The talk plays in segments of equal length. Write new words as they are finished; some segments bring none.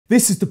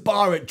This is the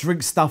bar at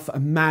Drinkstuff, a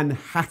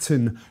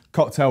Manhattan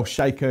cocktail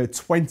shaker,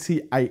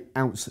 28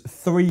 ounce,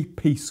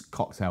 3-piece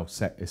cocktail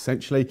set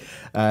essentially.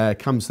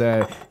 Comes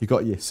there, you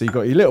got your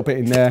little bit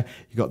in there,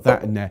 you got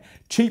that in there.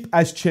 Cheap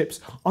as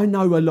chips. I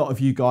know a lot of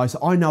you guys,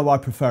 I know I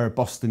prefer a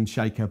Boston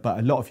shaker, but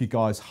a lot of you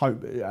guys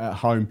at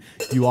home,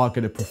 you are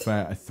gonna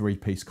prefer a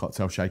 3-piece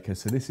cocktail shaker.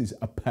 So this is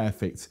a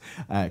perfect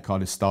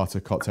kind of starter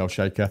cocktail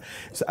shaker.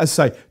 So as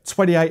I say,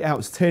 28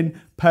 ounce tin,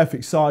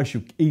 perfect size.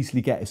 You'll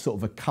easily get a sort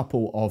of a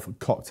couple of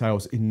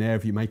cocktails in there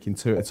if you're making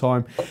 2 at a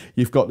time.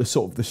 You've got the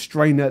sort of the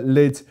strainer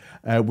lid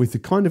with the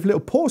kind of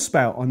little pour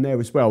spout on there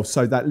as well.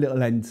 So that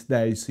little end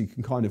there, so you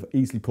can kind of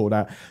easily pour it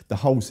out. The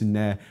holes in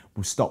there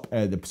will stop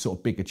the sort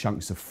of bigger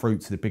chunks of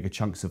fruit, the bigger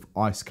chunks of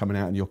ice coming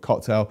out in your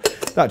cocktail.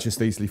 That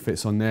just easily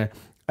fits on there.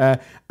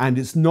 And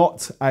it's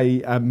not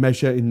a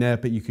measure in there,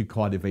 but you could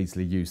kind of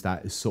easily use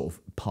that as sort of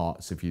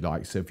parts if you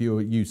like. So if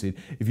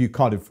you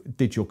kind of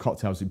did your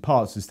cocktails in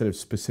parts instead of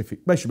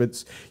specific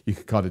measurements, you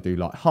could kind of do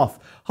like half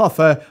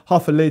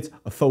a lid,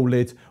 a full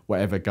lid,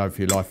 whatever, go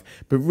for your life.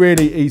 But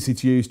really easy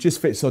to use,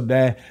 just fits on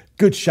there.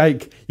 Good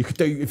shake. You could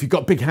do, if you've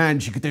got big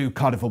hands, you could do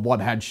kind of a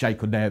one-hand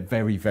shake on there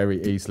very,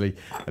 very easily.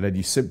 And then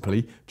you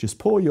simply just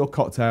pour your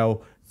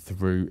cocktail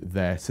through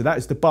there. So that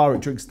is the bar at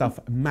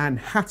Drinkstuff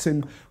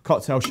Manhattan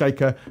cocktail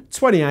shaker,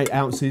 28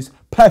 ounces,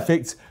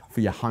 perfect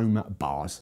for your home bars.